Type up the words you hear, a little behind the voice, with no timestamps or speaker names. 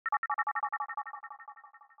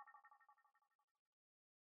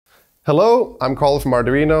Hello, I'm Carl from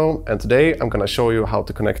Arduino, and today I'm going to show you how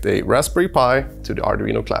to connect a Raspberry Pi to the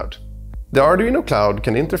Arduino Cloud. The Arduino Cloud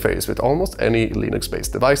can interface with almost any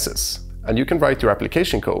Linux-based devices, and you can write your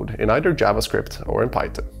application code in either JavaScript or in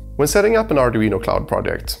Python. When setting up an Arduino Cloud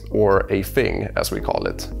project, or a thing as we call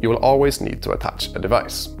it, you will always need to attach a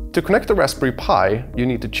device. To connect the Raspberry Pi, you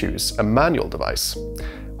need to choose a manual device.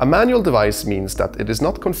 A manual device means that it is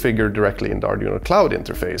not configured directly in the Arduino Cloud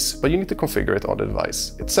interface, but you need to configure it on the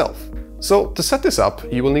device itself. So to set this up,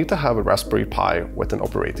 you will need to have a Raspberry Pi with an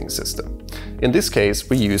operating system. In this case,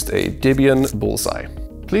 we used a Debian Bullseye.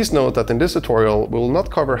 Please note that in this tutorial, we will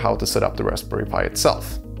not cover how to set up the Raspberry Pi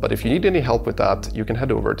itself, but if you need any help with that, you can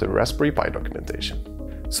head over to the Raspberry Pi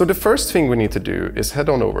documentation. So the first thing we need to do is head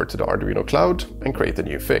on over to the Arduino Cloud and create a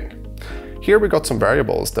new thing. Here we got some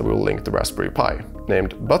variables that we will link to Raspberry Pi,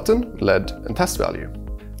 named button, LED, and test value.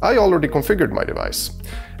 I already configured my device.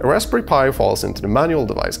 A Raspberry Pi falls into the manual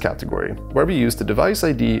device category, where we use the device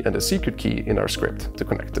ID and the secret key in our script to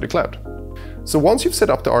connect to the cloud. So once you've set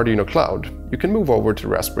up the Arduino Cloud, you can move over to the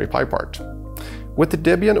Raspberry Pi part. With the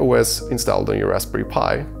Debian OS installed on your Raspberry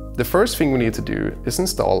Pi, the first thing we need to do is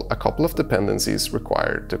install a couple of dependencies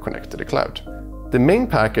required to connect to the cloud. The main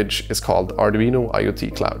package is called Arduino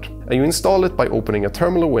IoT Cloud, and you install it by opening a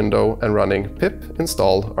terminal window and running pip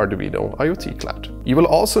install Arduino IoT Cloud. You will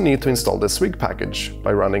also need to install the Swig package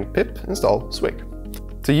by running pip install Swig.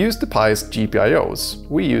 To use the Pi's GPIOs,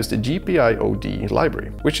 we use the GPIOD library,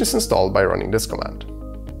 which is installed by running this command.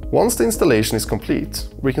 Once the installation is complete,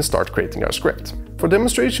 we can start creating our script. For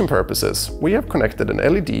demonstration purposes, we have connected an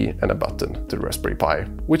LED and a button to the Raspberry Pi,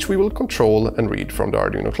 which we will control and read from the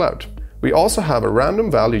Arduino Cloud. We also have a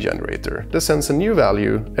random value generator that sends a new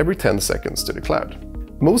value every 10 seconds to the cloud.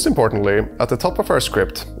 Most importantly, at the top of our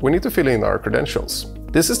script, we need to fill in our credentials.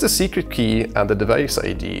 This is the secret key and the device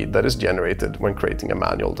ID that is generated when creating a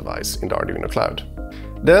manual device in the Arduino Cloud.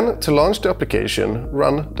 Then, to launch the application,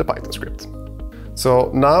 run the Python script.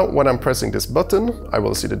 So now, when I'm pressing this button, I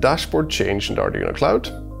will see the dashboard change in the Arduino Cloud,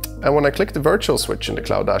 and when I click the virtual switch in the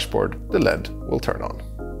cloud dashboard, the LED will turn on.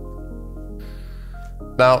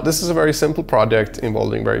 Now, this is a very simple project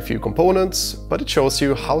involving very few components, but it shows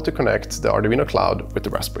you how to connect the Arduino Cloud with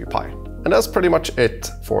the Raspberry Pi. And that's pretty much it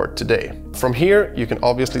for today. From here, you can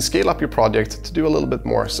obviously scale up your project to do a little bit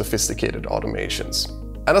more sophisticated automations.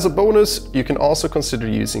 And as a bonus, you can also consider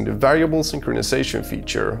using the variable synchronization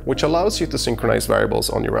feature, which allows you to synchronize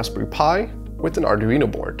variables on your Raspberry Pi with an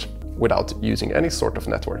Arduino board without using any sort of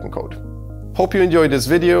networking code. Hope you enjoyed this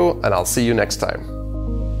video, and I'll see you next time.